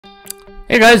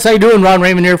Hey guys, how you doing? Ron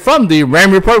Raymond here from the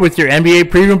Raymond Report with your NBA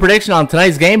preview and prediction on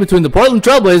tonight's game between the Portland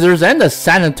Trail Blazers and the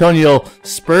San Antonio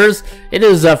Spurs. It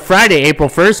is Friday, April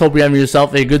 1st. Hope you're having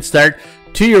yourself a good start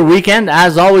to your weekend.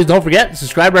 As always, don't forget,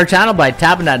 subscribe to our channel by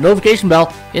tapping that notification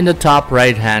bell in the top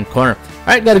right-hand corner.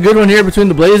 Alright, got a good one here between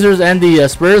the Blazers and the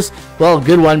Spurs. Well, a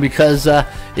good one because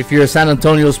if you're a San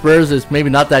Antonio Spurs, it's maybe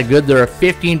not that good. They're a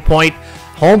 15-point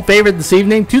home favorite this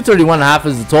evening. 231.5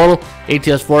 is the total.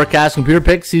 ATS forecast computer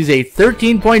pick sees a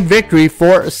 13-point victory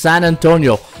for San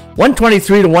Antonio.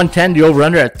 123 to 110, the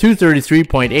over-under at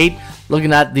 233.8.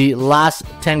 Looking at the last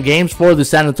 10 games for the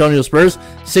San Antonio Spurs,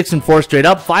 6-4 straight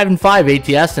up,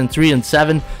 5-5 ATS, and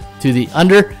 3-7 to the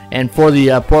under. And for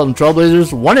the Portland Trail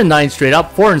Blazers, 1-9 straight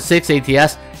up, 4-6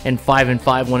 ATS, and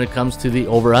 5-5 when it comes to the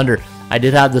over-under. I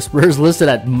did have the Spurs listed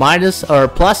at minus or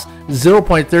plus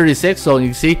 0.36, so you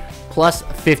can see plus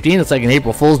 15. It's like an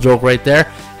April Fool's joke right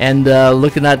there. And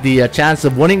looking at the chance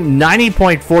of winning,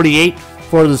 90.48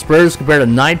 for the Spurs compared to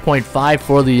 9.5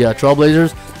 for the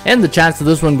Trailblazers. And the chance of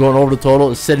this one going over the total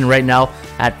is sitting right now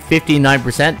at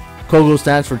 59%. Kogo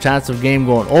stands for chance of game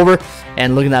going over.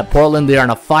 And looking at Portland, they are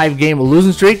on a 5-game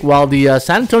losing streak, while the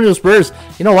San Antonio Spurs,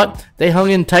 you know what, they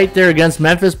hung in tight there against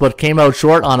Memphis, but came out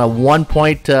short on a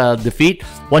 1-point defeat,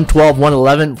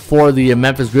 112-111 for the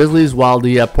Memphis Grizzlies, while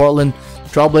the Portland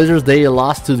Trailblazers, they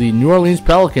lost to the New Orleans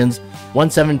Pelicans.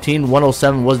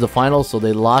 117-107 was the final, so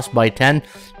they lost by 10.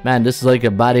 Man, this is like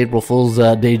a bad April Fool's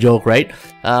Day joke, right?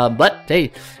 But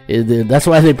hey, that's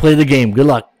why they play the game. Good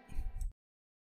luck.